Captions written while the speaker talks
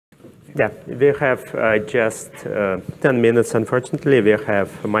Yeah, we have just 10 minutes, unfortunately. We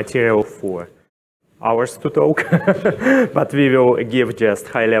have material for hours to talk, but we will give just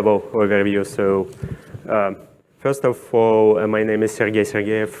high-level overview. So first of all, my name is Sergey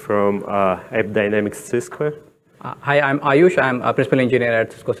Sergeev from AppDynamics Cisco. Hi, I'm Ayush. I'm a principal engineer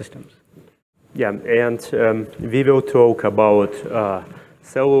at Cisco Systems. Yeah, and we will talk about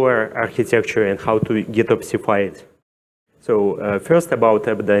cellular architecture and how to Gitopsify it. So first about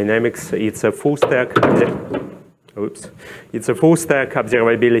AppDynamics, it's a full stack. It's a full stack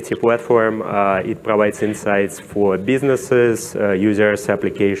observability platform. It provides insights for businesses, users,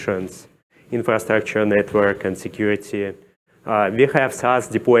 applications, infrastructure, network, and security. We have SaaS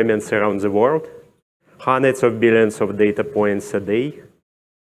deployments around the world, hundreds of billions of data points a day.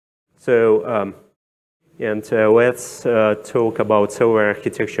 So, let's talk about cellular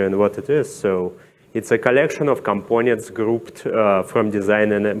architecture and what it is. So, it's a collection of components grouped from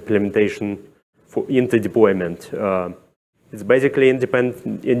design and implementation into deployment. It's basically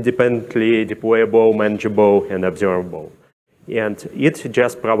independently deployable, manageable, and observable. And it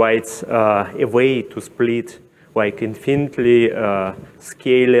just provides a way to split like infinitely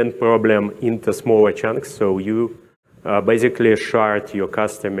scaling problem into smaller chunks. So you basically shard your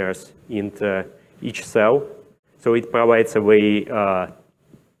customers into each cell. So it provides a way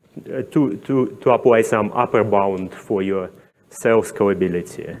to apply some upper bound for your cell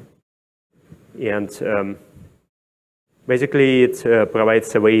scalability. And basically it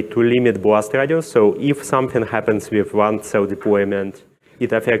provides a way to limit blast radius. So if something happens with one cell deployment,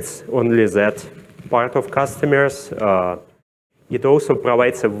 it affects only that part of customers. It also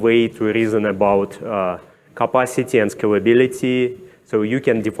provides a way to reason about capacity and scalability. So you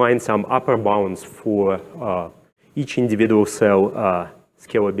can define some upper bounds for each individual cell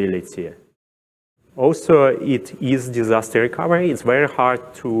scalability. Also, it is disaster recovery. It's very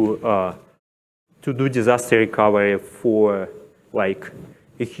hard to do disaster recovery for like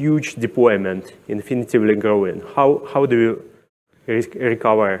a huge deployment, infinitively growing. How do you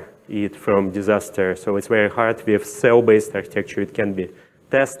recover it from disaster? So it's very hard. With cell-based architecture, it can be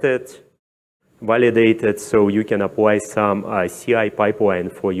tested, validated, so you can apply some CI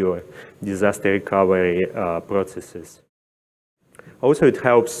pipeline for your disaster recovery processes. Also, it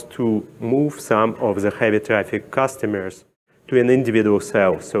helps to move some of the heavy traffic customers to an individual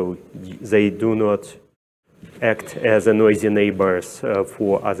cell, so they do not act as a noisy neighbors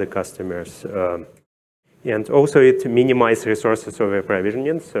for other customers. And also, it minimizes resources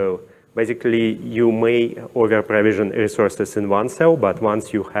over-provisioning. So basically, you may over-provision resources in one cell, but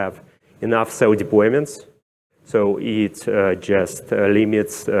once you have enough cell deployments, so it just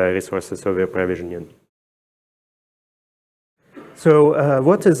limits resources over-provisioning. So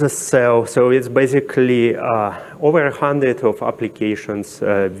what is a cell? So it's basically over 100 of applications.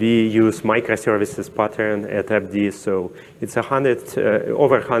 We use microservices pattern at AppD. So it's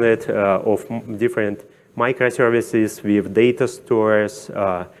over 100 of different microservices with data stores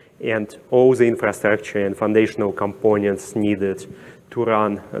and all the infrastructure and foundational components needed to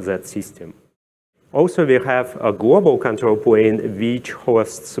run that system. Also, we have a global control plane which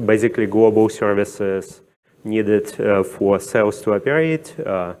hosts basically global services needed for cells to operate,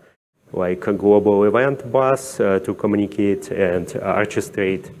 like a global event bus to communicate and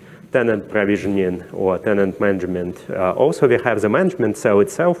orchestrate tenant provisioning or tenant management. Also, we have the management cell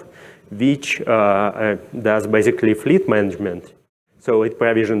itself, which does basically fleet management. So it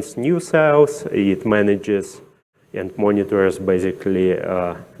provisions new cells, it manages and monitors basically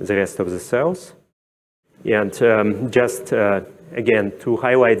the rest of the cells. And just again, to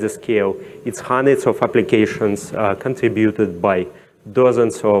highlight the scale, it's hundreds of applications contributed by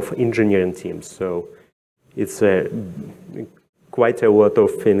dozens of engineering teams. So it's quite a lot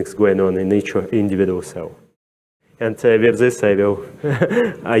of things going on in each individual cell. And with this, I will,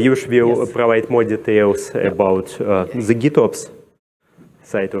 Ayush will provide more details about the Gitops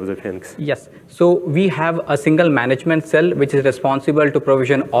side of the things. Yes, so we have a single management cell which is responsible to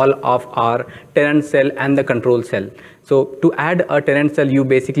provision all of our tenant cell and the control cell. So to add a tenant cell, you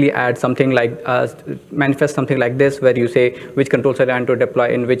basically add something like, manifest something like this, where you say which control cell I want to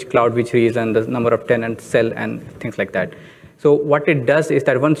deploy in which cloud, which region, the number of tenant cell and things like that. So what it does is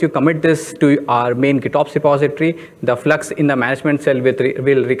that once you commit this to our main Gitops repository, the Flux in the management cell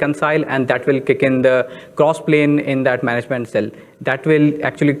will reconcile, and that will kick in the Crossplane in that management cell. That will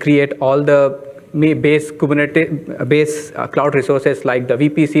actually create all the base Kubernetes base cloud resources like the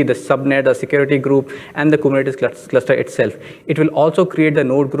VPC, the subnet, the security group, and the Kubernetes cluster itself. It will also create the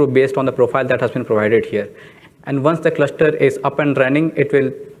node group based on the profile that has been provided here. And once the cluster is up and running, it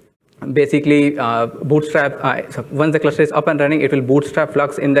will basically bootstrap, so once the cluster is up and running, it will bootstrap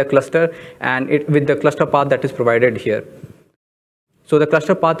Flux in the cluster and with the cluster path that is provided here. So the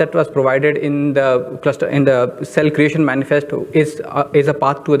cluster path that was provided in the cluster in the cell creation manifest is a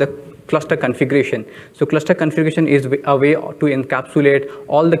path to the cluster configuration. So cluster configuration is a way to encapsulate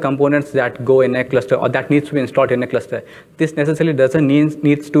all the components that go in a cluster or that needs to be installed in a cluster. This necessarily doesn't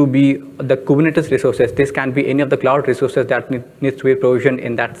needs to be the Kubernetes resources. This can be any of the cloud resources that needs to be provisioned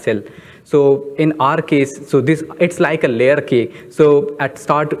in that cell. So in our case, so it's like a layer cake. So at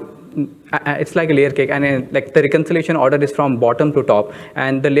start, it's like a layer cake, and like the reconciliation order is from bottom to top,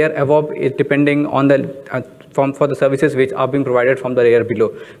 and the layer above is depending on the for the services which are being provided from the layer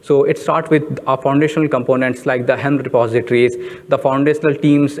below. So it starts with our foundational components like the Helm repositories, the foundational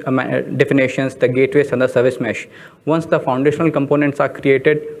teams definitions, the gateways, and the service mesh. Once the foundational components are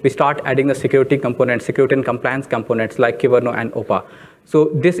created, we start adding the security components, security and compliance components like Kyverno and OPA.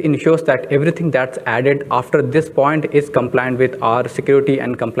 So this ensures that everything that's added after this point is compliant with our security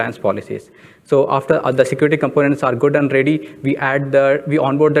and compliance policies. So after the security components are good and ready, we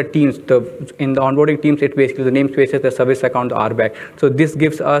onboard the teams. In the onboarding teams, it basically the namespaces, the service account, the RBAC. So this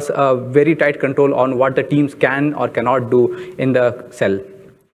gives us a very tight control on what the teams can or cannot do in the cell.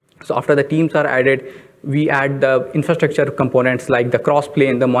 So after the teams are added, we add the infrastructure components like the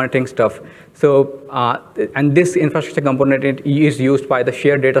Crossplane, the monitoring stuff. So, and this infrastructure component is used by the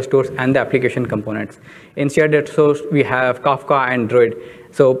shared data stores and the application components. In shared data stores, we have Kafka and Druid.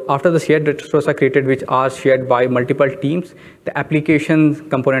 So after the shared data stores are created, which are shared by multiple teams, the application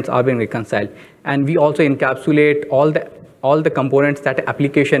components are being reconciled. And we also encapsulate all the components that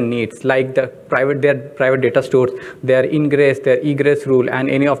application needs, like their private data stores, their ingress, their egress rule, and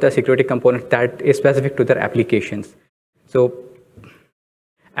any of the security components that is specific to their applications. So,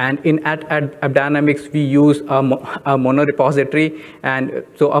 and in at AppDynamics, we use a mono repository, and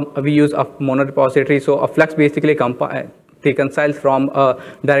so we use a mono repository. So a Flux basically reconciles from a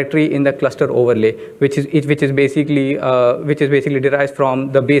directory in the cluster overlay, which is basically derived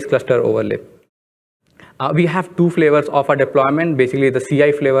from the base cluster overlay. We have two flavors of our deployment, basically the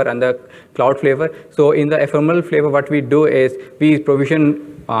CI flavor and the cloud flavor. So in the ephemeral flavor, what we do is we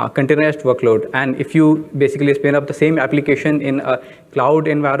provision containerized workload. And if you basically spin up the same application in a cloud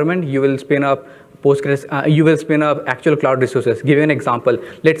environment, you will spin up Postgres, you will spin up actual cloud resources. Give you an example.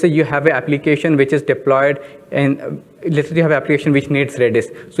 Let's say you have an application which is deployed, and let's say you have an application which needs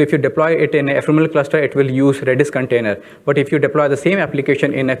Redis. So if you deploy it in an ephemeral cluster, it will use Redis container. But if you deploy the same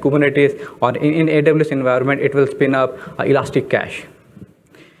application in a Kubernetes or in AWS environment, it will spin up Elastic Cache.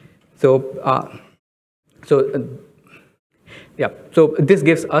 So this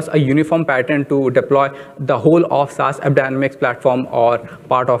gives us a uniform pattern to deploy the whole of SaaS AppDynamics platform or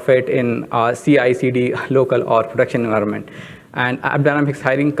part of it in CI/CD, local or production environment. And AppDynamics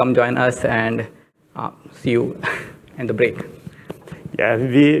hiring, come join us and see you in the break. Yeah,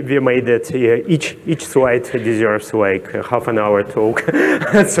 we made it. Each slide deserves like a half an hour talk.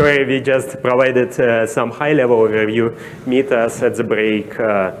 Sorry, we just provided some high-level overview. Meet us at the break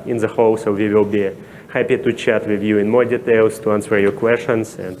in the hall, so we will be happy to chat with you in more details to answer your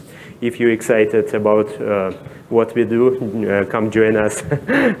questions. And if you're excited about what we do, come join us.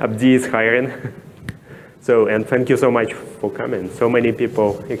 Abdi is hiring. So, and thank you so much for coming. So many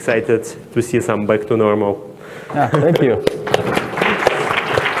people excited to see some back to normal. Yeah, thank you.